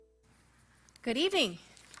Good evening.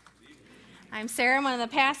 I'm Sarah, I'm one of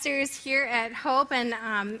the pastors here at Hope,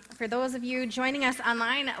 and for those of you joining us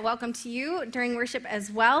online, welcome to you during worship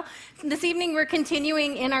as well. This evening we're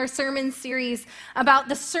continuing in our sermon series about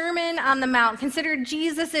the Sermon on the Mount, considered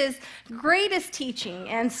Jesus' greatest teaching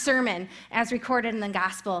and sermon as recorded in the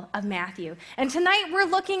Gospel of Matthew. And tonight we're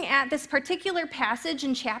looking at this particular passage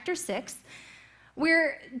in chapter 6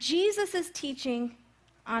 where Jesus is teaching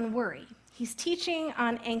on worry. He's teaching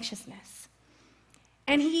on anxiousness.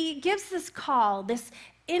 And he gives this call, this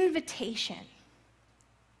invitation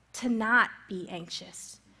to not be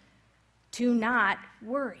anxious, to not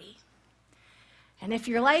worry. And if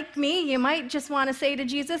you're like me, you might just want to say to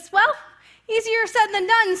Jesus, well, easier said than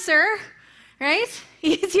done, sir, right?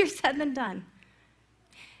 Easier said than done.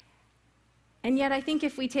 And yet I think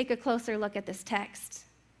if we take a closer look at this text,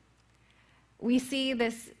 we see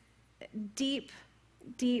this deep,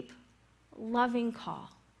 deep, loving call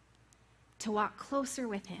to walk closer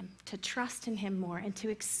with him, to trust in him more, and to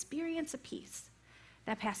experience a peace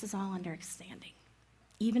that passes all understanding,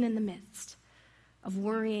 even in the midst of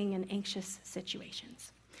worrying and anxious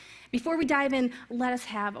situations. Before we dive in, let us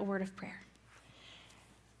have a word of prayer.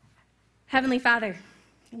 Heavenly Father,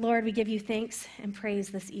 Lord, we give you thanks and praise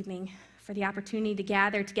this evening for the opportunity to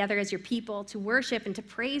gather together as your people, to worship and to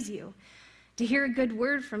praise you, to hear a good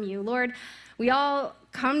word from you. Lord, we all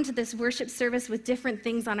come to this worship service with different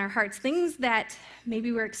things on our hearts, things that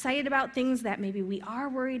maybe we're excited about, things that maybe we are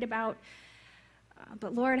worried about.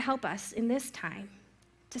 But Lord, help us in this time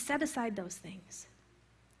to set aside those things.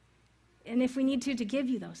 And if we need to give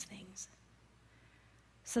you those things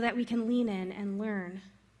so that we can lean in and learn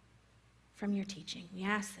from your teaching. We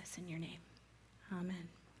ask this in your name. Amen.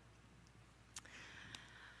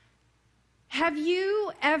 Have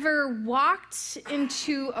you ever walked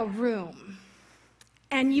into a room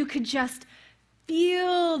and you could just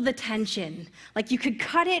feel the tension, like you could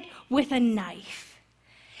cut it with a knife?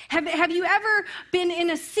 Have you ever been in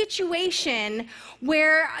a situation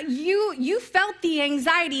where you felt the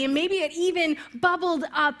anxiety and maybe it even bubbled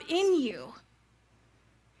up in you?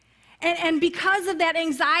 And because of that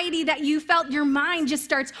anxiety that you felt, your mind just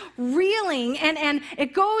starts reeling, and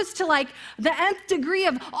it goes to like the nth degree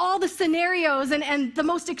of all the scenarios and the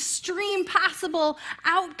most extreme possible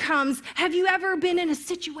outcomes. Have you ever been in a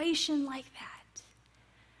situation like that?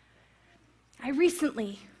 I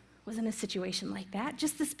recently was in a situation like that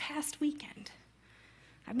just this past weekend.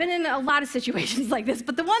 I've been in a lot of situations like this,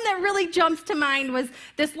 but the one that really jumps to mind was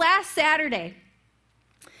this last Saturday.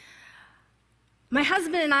 My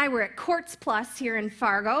husband and I were at Courts Plus here in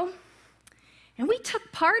Fargo, and we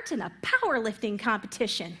took part in a powerlifting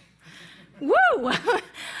competition. Woo!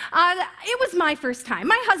 It was my first time.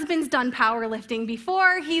 My husband's done powerlifting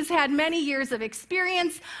before. He's had many years of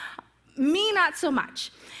experience. Me, not so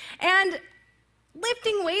much. And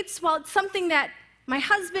lifting weights, while it's something that my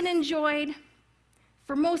husband enjoyed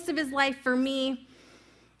for most of his life, for me,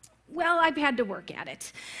 well, I've had to work at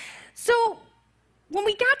it. So when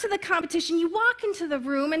we got to the competition, you walk into the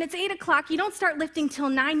room, and it's 8 o'clock. You don't start lifting till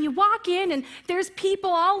 9. You walk in, and there's people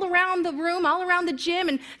all around the room, all around the gym,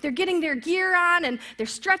 and they're getting their gear on, and they're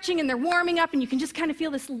stretching, and they're warming up, and you can just kind of feel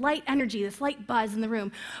this light energy, this light buzz in the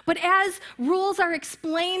room. But as rules are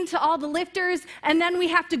explained to all the lifters, and then we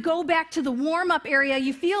have to go back to the warm-up area,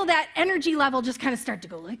 you feel that energy level just kind of start to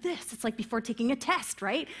go like this. It's like before taking a test,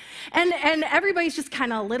 right? And everybody's just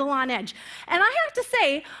kind of a little on edge. And I have to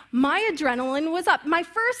say, my adrenaline was up. My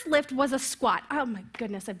first lift was a squat. Oh my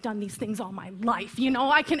goodness, I've done these things all my life. You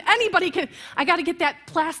know, I got to get that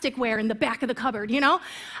plasticware in the back of the cupboard, you know?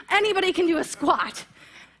 Anybody can do a squat.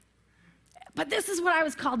 But this is what I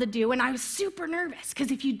was called to do, and I was super nervous,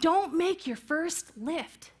 because if you don't make your first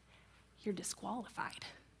lift, you're disqualified.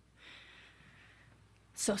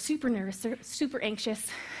 So super nervous, super anxious.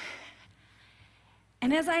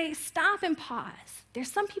 And as I stop and pause,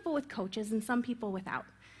 there's some people with coaches and some people without.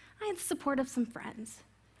 I had the support of some friends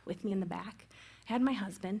with me in the back. I had my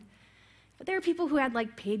husband. But there were people who had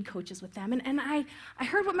like paid coaches with them. And I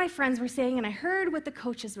heard what my friends were saying, and I heard what the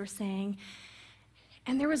coaches were saying.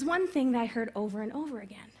 And there was one thing that I heard over and over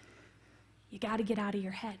again. You got to get out of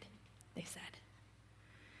your head, they said.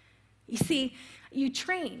 You see, you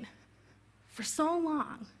train for so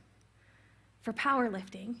long for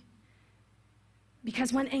powerlifting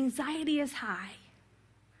because when anxiety is high,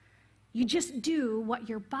 you just do what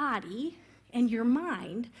your body and your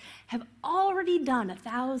mind have already done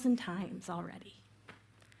 1,000 times already.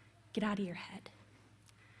 Get out of your head.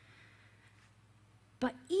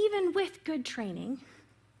 But even with good training,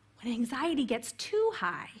 when anxiety gets too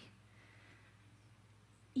high,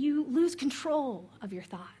 you lose control of your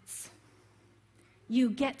thoughts. You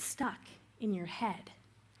get stuck in your head,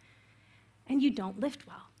 and you don't lift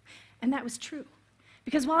well. And that was true.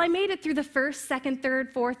 Because while I made it through the first, second,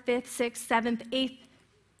 third, fourth, fifth, sixth, seventh, eighth,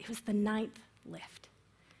 it was the ninth lift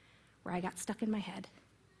where I got stuck in my head.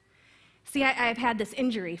 See, I've had this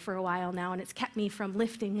injury for a while now, and it's kept me from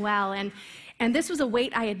lifting well. And this was a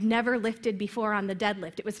weight I had never lifted before on the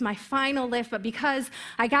deadlift. It was my final lift, but because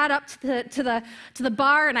I got up to the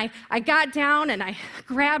bar and I got down and I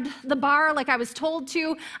grabbed the bar like I was told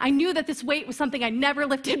to, I knew that this weight was something I'd never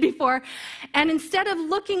lifted before. And instead of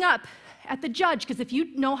looking up at the judge, because if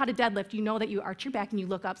you know how to deadlift, you know that you arch your back and you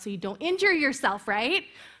look up so you don't injure yourself, right?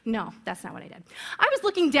 No, that's not what I did. I was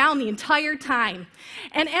looking down the entire time.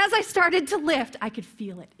 And as I started to lift, I could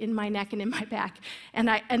feel it in my neck and in my back. And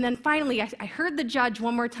then finally, I heard the judge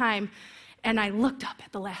one more time, and I looked up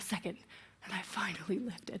at the last second, and I finally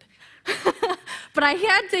lifted. But I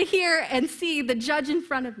had to hear and see the judge in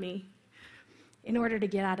front of me in order to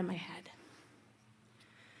get out of my head.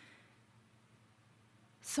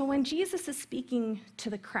 So when Jesus is speaking to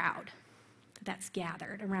the crowd that's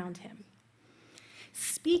gathered around him,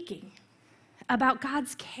 speaking about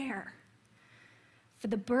God's care for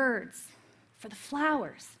the birds, for the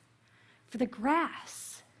flowers, for the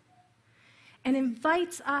grass, and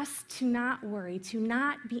invites us to not worry, to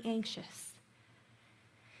not be anxious,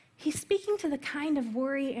 he's speaking to the kind of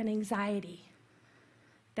worry and anxiety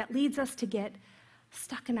that leads us to get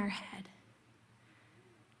stuck in our head.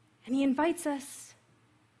 And he invites us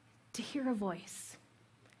to hear a voice,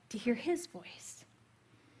 to hear his voice.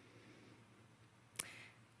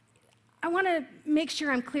 I want to make sure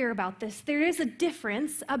I'm clear about this. There is a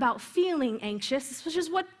difference about feeling anxious, which is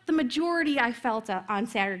what the majority I felt on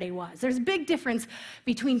Saturday was. There's a big difference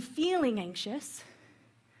between feeling anxious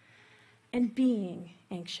and being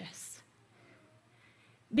anxious.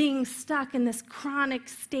 Being stuck in this chronic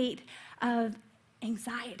state of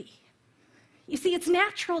anxiety. You see, it's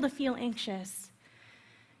natural to feel anxious.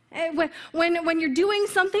 When you're doing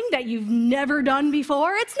something that you've never done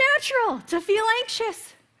before, it's natural to feel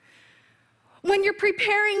anxious. When you're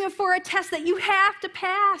preparing for a test that you have to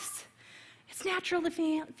pass, it's natural to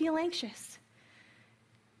feel anxious.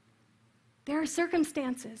 There are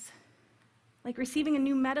circumstances, like receiving a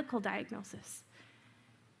new medical diagnosis,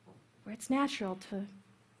 where it's natural to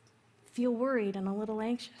feel worried and a little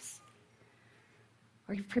anxious.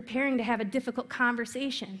 Or you're preparing to have a difficult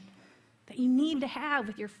conversation that you need to have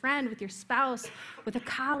with your friend, with your spouse, with a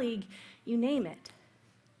colleague, you name it.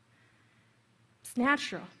 It's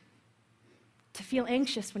natural to feel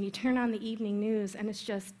anxious when you turn on the evening news and it's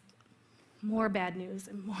just more bad news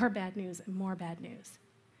and more bad news and more bad news.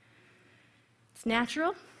 It's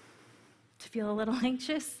natural to feel a little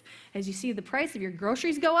anxious as you see the price of your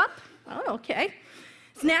groceries go up. Oh, okay.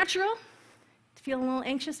 It's natural to feel a little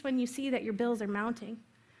anxious when you see that your bills are mounting,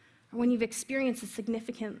 or when you've experienced a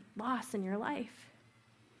significant loss in your life.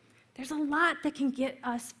 There's a lot that can get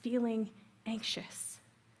us feeling anxious.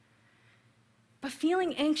 But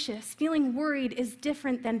feeling anxious, feeling worried is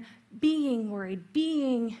different than being worried,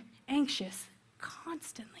 being anxious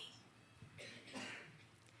constantly.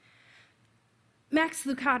 Max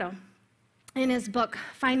Lucado, in his book,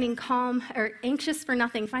 Finding Calm, or Anxious for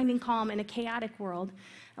Nothing, Finding Calm in a Chaotic World,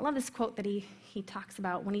 I love this quote that he talks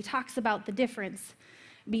about when he talks about the difference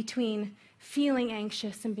between feeling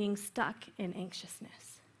anxious and being stuck in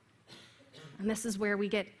anxiousness. And this is where we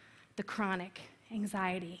get the chronic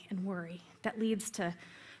anxiety and worry that leads to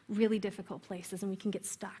really difficult places and we can get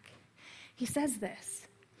stuck. He says this.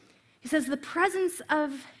 He says, the presence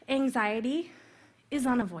of anxiety is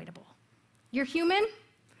unavoidable. You're human,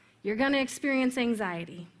 you're going to experience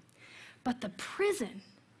anxiety. But the prison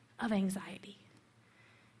of anxiety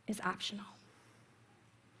is optional.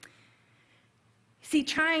 See,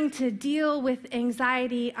 trying to deal with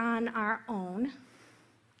anxiety on our own,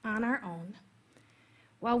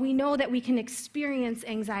 while we know that we can experience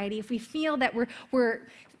anxiety, if we feel that we're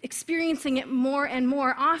experiencing it more and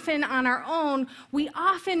more often on our own, we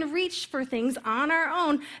often reach for things on our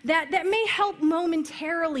own that may help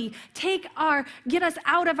momentarily get us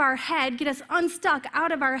out of our head, get us unstuck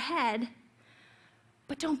out of our head,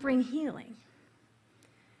 but don't bring healing.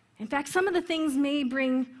 In fact, some of the things may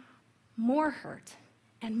bring more hurt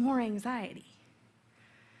and more anxiety.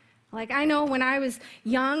 Like, I know when I was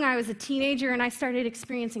young, I was a teenager, and I started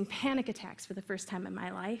experiencing panic attacks for the first time in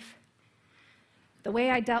my life. The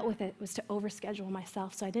way I dealt with it was to overschedule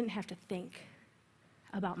myself so I didn't have to think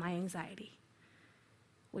about my anxiety,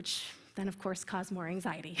 which then, of course, caused more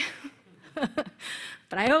anxiety. But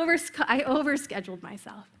I overscheduled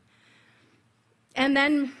myself. And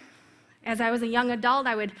then, as I was a young adult,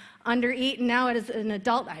 I would undereat, and now as an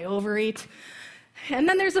adult, I overeat. And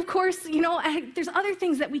then there's, of course, there's other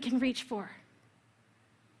things that we can reach for.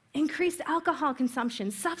 Increased alcohol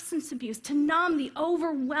consumption, substance abuse, to numb the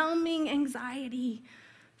overwhelming anxiety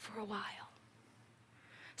for a while.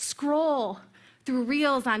 Scroll through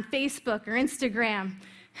reels on Facebook or Instagram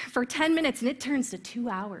for 10 minutes and it turns to 2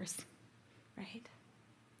 hours, right?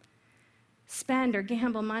 Spend or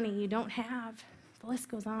gamble money you don't have. The list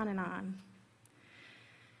goes on and on.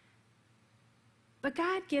 But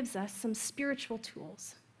God gives us some spiritual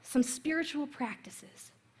tools, some spiritual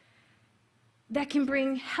practices that can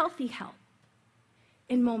bring healthy help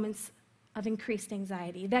in moments of increased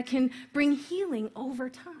anxiety, that can bring healing over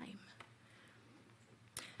time.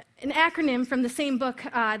 An acronym from the same book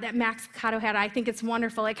that Max Lucado had, I think it's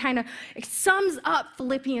wonderful. It sums up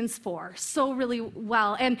Philippians 4 so really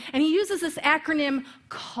well. And he uses this acronym,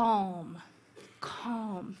 CALM.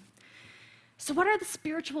 CALM. So what are the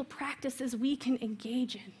spiritual practices we can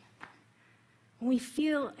engage in when we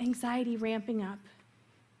feel anxiety ramping up?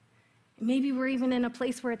 Maybe we're even in a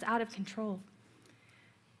place where it's out of control.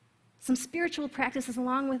 Some spiritual practices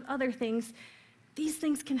along with other things, these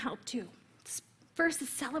things can help too. First is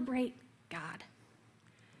celebrate God.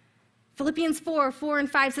 Philippians 4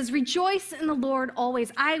 and 5 says, rejoice in the Lord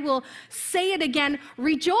always. I will say it again,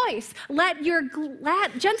 rejoice. Let your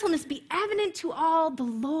gentleness be evident to all. The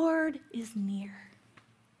Lord is near.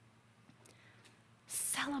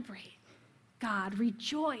 Celebrate God.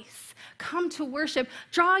 Rejoice. Come to worship.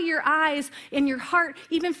 Draw your eyes and your heart,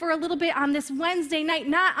 even for a little bit on this Wednesday night,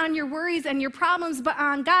 not on your worries and your problems, but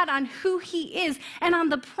on God, on who he is, and on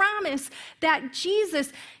the promise that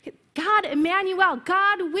Jesus, God Emmanuel,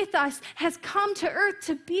 God with us, has come to earth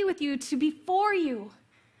to be with you, to be for you,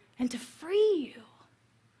 and to free you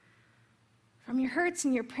from your hurts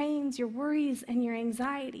and your pains, your worries and your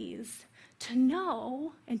anxieties, to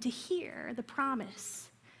know and to hear the promise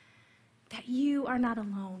that you are not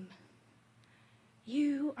alone.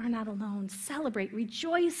 You are not alone. Celebrate,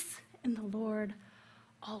 rejoice in the Lord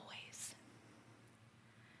always.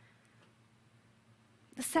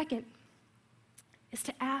 The second is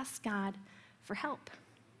to ask God for help.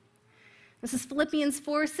 This is Philippians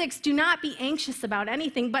 4:6. Do not be anxious about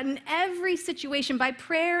anything, but in every situation, by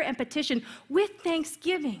prayer and petition, with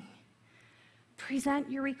thanksgiving, present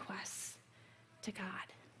your requests to God.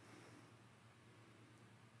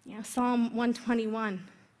 Psalm 121.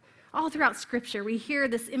 All throughout Scripture, we hear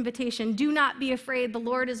this invitation, do not be afraid, the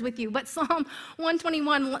Lord is with you. But Psalm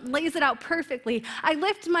 121 lays it out perfectly. I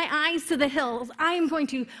lift my eyes to the hills. I am going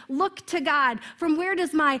to look to God. From where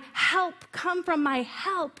does my help come from? My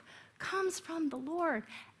help comes from the Lord.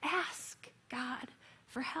 Ask God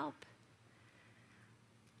for help.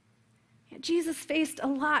 Jesus faced a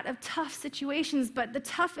lot of tough situations, but the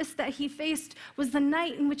toughest that he faced was the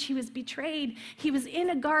night in which he was betrayed. He was in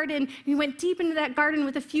a garden. He went deep into that garden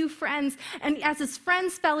with a few friends, and as his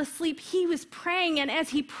friends fell asleep, he was praying, and as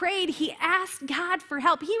he prayed, he asked God for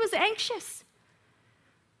help. He was anxious.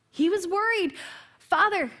 He was worried.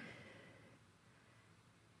 Father,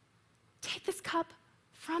 take this cup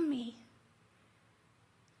from me.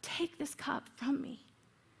 Take this cup from me.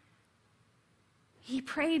 He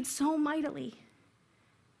prayed so mightily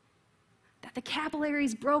that the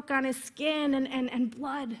capillaries broke on his skin and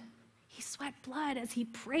blood. He sweat blood as he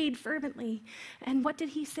prayed fervently. And what did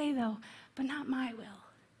he say, though? But not my will.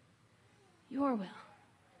 Your will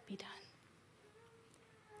be done.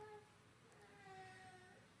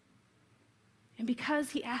 And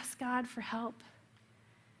because he asked God for help,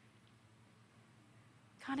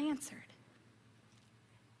 God answered.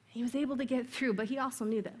 He was able to get through, but he also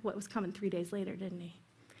knew that what was coming 3 days later, didn't he?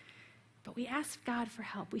 But we asked God for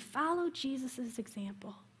help. We followed Jesus'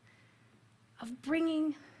 example of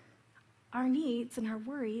bringing our needs and our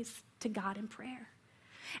worries to God in prayer.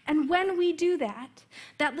 And when we do that,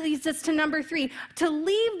 that leads us to number 3, to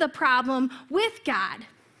leave the problem with God.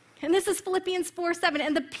 And this is Philippians 4:7.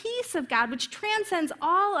 And the peace of God, which transcends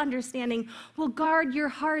all understanding, will guard your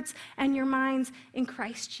hearts and your minds in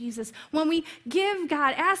Christ Jesus. When we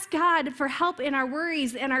ask God for help in our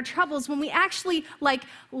worries and our troubles, when we actually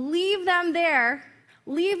leave them there,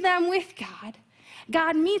 leave them with God,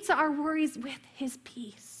 God meets our worries with his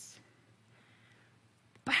peace.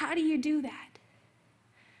 But how do you do that?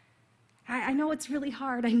 I know it's really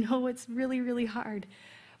hard. I know it's really, really hard.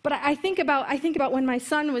 But I think about when my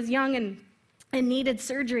son was young and needed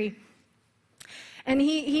surgery, and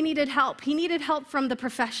he needed help. He needed help from the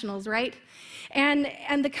professionals, right? And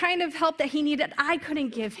the kind of help that he needed, I couldn't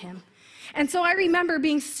give him. And so I remember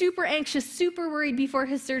being super anxious, super worried before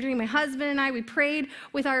his surgery. My husband and I, we prayed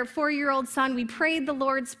with our 4-year-old son. We prayed the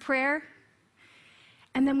Lord's Prayer,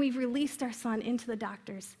 and then we released our son into the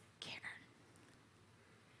doctor's care.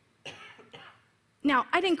 Now,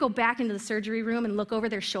 I didn't go back into the surgery room and look over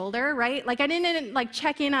their shoulder, right? Like, I didn't like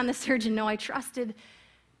check in on the surgeon. No, I trusted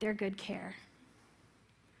their good care.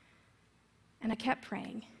 And I kept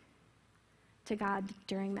praying to God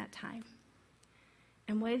during that time.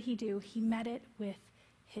 And what did he do? He met it with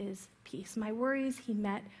his peace. My worries, he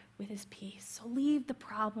met with his peace. So leave the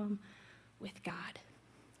problem with God.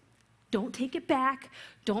 Don't take it back.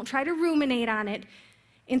 Don't try to ruminate on it.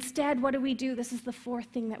 Instead, what do? This is the fourth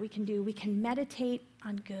thing that we can do. We can meditate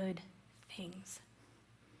on good things.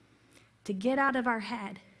 To get out of our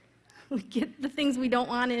head, we get the things we don't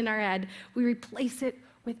want in our head, we replace it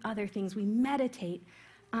with other things. We meditate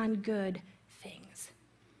on good things.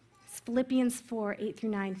 It's Philippians 4, 8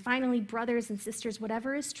 through 9. Finally, brothers and sisters,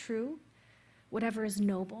 whatever is true, whatever is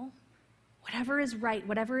noble, whatever is right,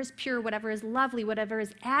 whatever is pure, whatever is lovely, whatever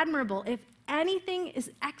is admirable, if anything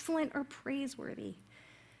is excellent or praiseworthy,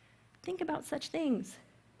 think about such things.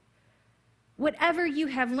 Whatever you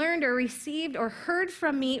have learned or received or heard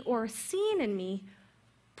from me or seen in me,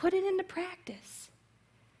 put it into practice,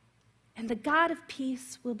 and the God of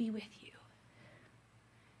peace will be with you.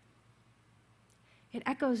 It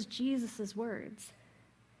echoes Jesus' words.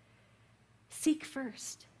 Seek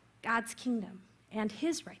first God's kingdom and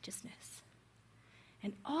his righteousness,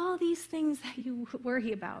 and all these things that you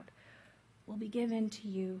worry about will be given to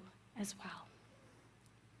you as well.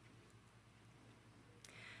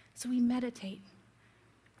 So we meditate.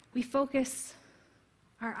 We focus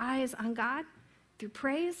our eyes on God through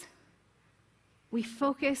praise. We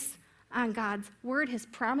focus on God's word, his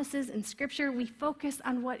promises in Scripture. We focus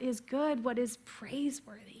on what is good, what is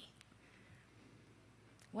praiseworthy,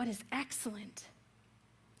 what is excellent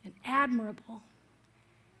and admirable.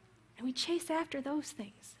 And we chase after those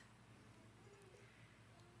things.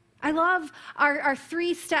 I love our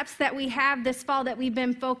 3 steps that we have this fall that we've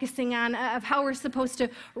been focusing on of how we're supposed to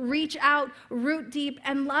reach out, root deep,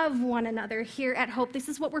 and love one another here at Hope. This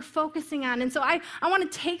is what we're focusing on. And so I want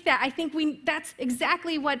to take that. I think that's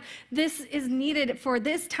exactly what this is needed for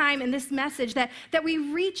this time and this message, that we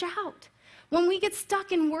reach out. When we get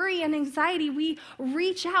stuck in worry and anxiety, we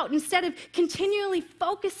reach out. Instead of continually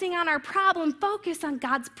focusing on our problem, focus on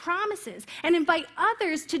God's promises and invite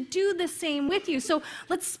others to do the same with you. So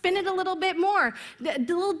let's spin it a little bit more. The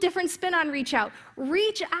little different spin on reach out.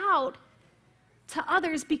 Reach out to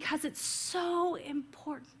others because it's so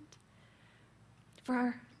important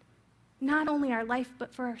for not only our life,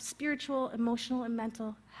 but for our spiritual, emotional, and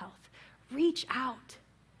mental health. Reach out.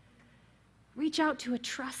 Reach out to a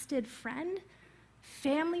trusted friend,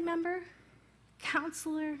 family member,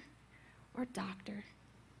 counselor, or doctor.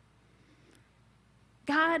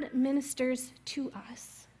 God ministers to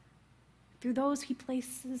us through those he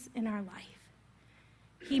places in our life.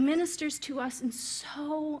 He ministers to us in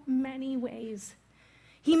so many ways.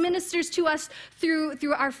 He ministers to us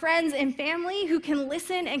through our friends and family who can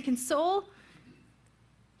listen and console.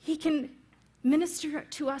 He can minister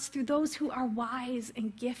to us through those who are wise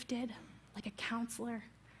and gifted, like a counselor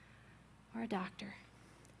or a doctor.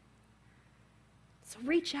 So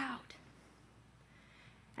reach out.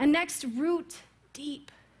 And next, root deep.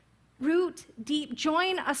 Root deep.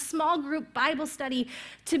 Join a small group Bible study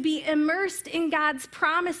to be immersed in God's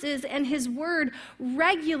promises and his word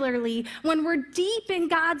regularly. When we're deep in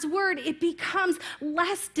God's word, it becomes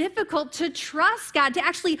less difficult to trust God, to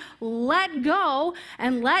actually let go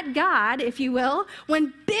and let God, if you will,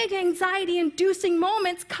 when big anxiety-inducing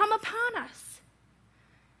moments come upon us.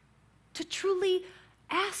 To truly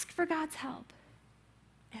ask for God's help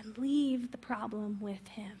and leave the problem with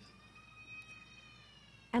him.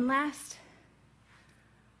 And last,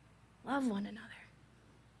 love one another.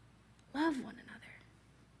 Love one another.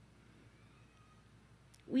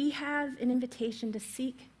 We have an invitation to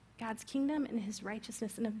seek God's kingdom and his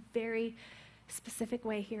righteousness in a very specific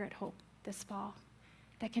way here at Hope this fall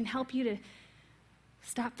that can help you to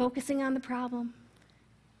stop focusing on the problem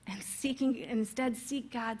and instead seek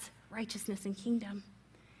God's righteousness and kingdom.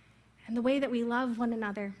 And the way that we love one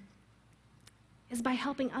another is by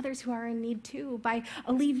helping others who are in need too, by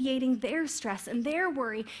alleviating their stress and their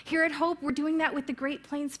worry. Here at Hope, we're doing that with the Great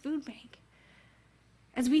Plains Food Bank.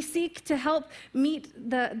 As we seek to help meet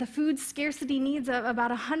the food scarcity needs of about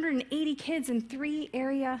 180 kids in 3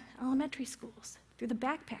 area elementary schools through the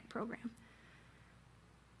backpack program.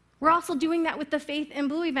 We're also doing that with the Faith in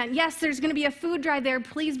Blue event. Yes, there's going to be a food drive there.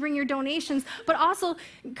 Please bring your donations, but also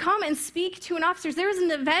come and speak to an officer. There was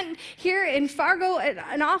an event here in Fargo,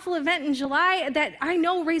 an awful event in July that I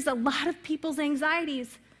know raised a lot of people's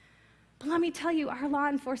anxieties. But let me tell you, our law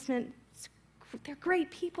enforcement, they're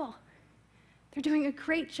great people. They're doing a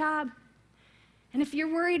great job. And if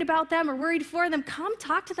you're worried about them or worried for them, come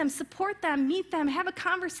talk to them, support them, meet them, have a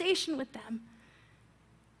conversation with them.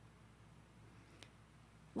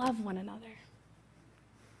 Love one another.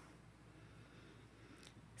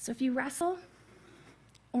 So if you wrestle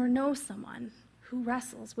or know someone who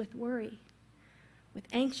wrestles with worry, with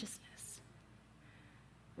anxiousness,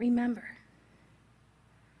 remember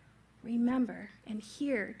and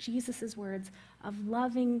hear Jesus' words of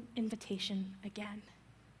loving invitation again.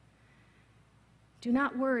 Do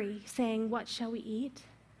not worry, saying, what shall we eat?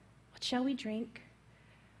 What shall we drink?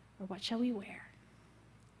 Or what shall we wear?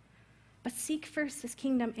 But seek first his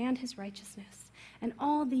kingdom and his righteousness, and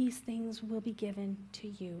all these things will be given to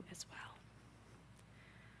you as well.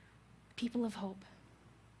 People of hope,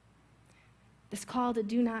 this call to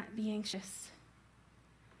do not be anxious,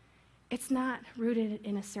 it's not rooted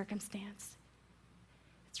in a circumstance.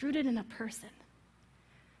 It's rooted in a person,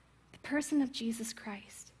 the person of Jesus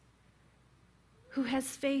Christ, who has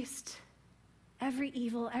faced every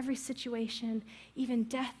evil, every situation, even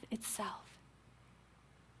death itself.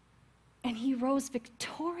 And he rose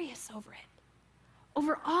victorious over it,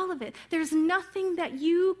 over all of it. There's nothing that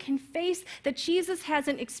you can face that Jesus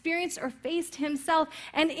hasn't experienced or faced himself.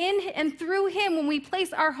 And in and through him, when we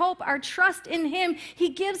place our hope, our trust in him, he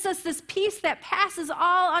gives us this peace that passes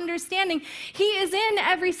all understanding. He is in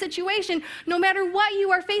every situation. No matter what you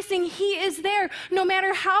are facing, he is there. No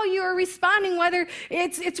matter how you are responding, whether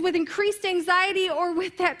it's with increased anxiety or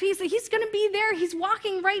with that peace, he's going to be there. He's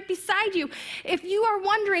walking right beside you. If you are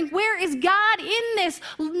wondering, where is God in this?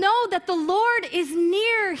 Know that the Lord is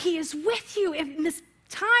near. He is with you. In this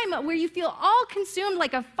time where you feel all consumed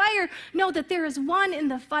like a fire, know that there is one in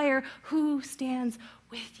the fire who stands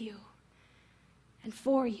with you and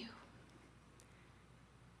for you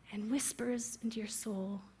and whispers into your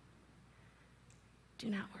soul, do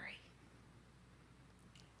not worry.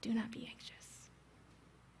 Do not be anxious.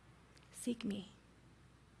 Seek me,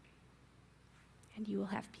 and you will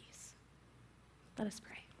have peace. Let us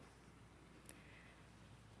pray.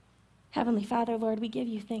 Heavenly Father, Lord, we give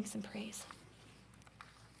you thanks and praise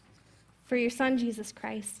for your Son, Jesus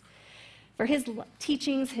Christ, for his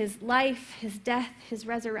teachings, his life, his death, his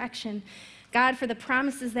resurrection. God, for the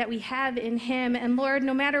promises that we have in him. And Lord,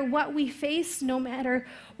 no matter what we face, no matter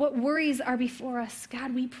what worries are before us,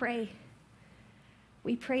 God, we pray.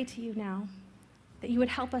 We pray to you now that you would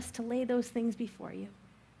help us to lay those things before you.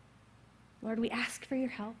 Lord, we ask for your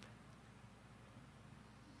help.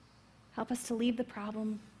 Help us to leave the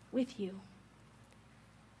problem with you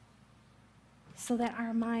so that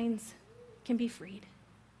our minds can be freed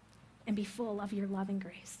and be full of your love and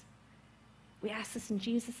grace. We ask this in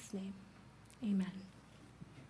Jesus' name. Amen.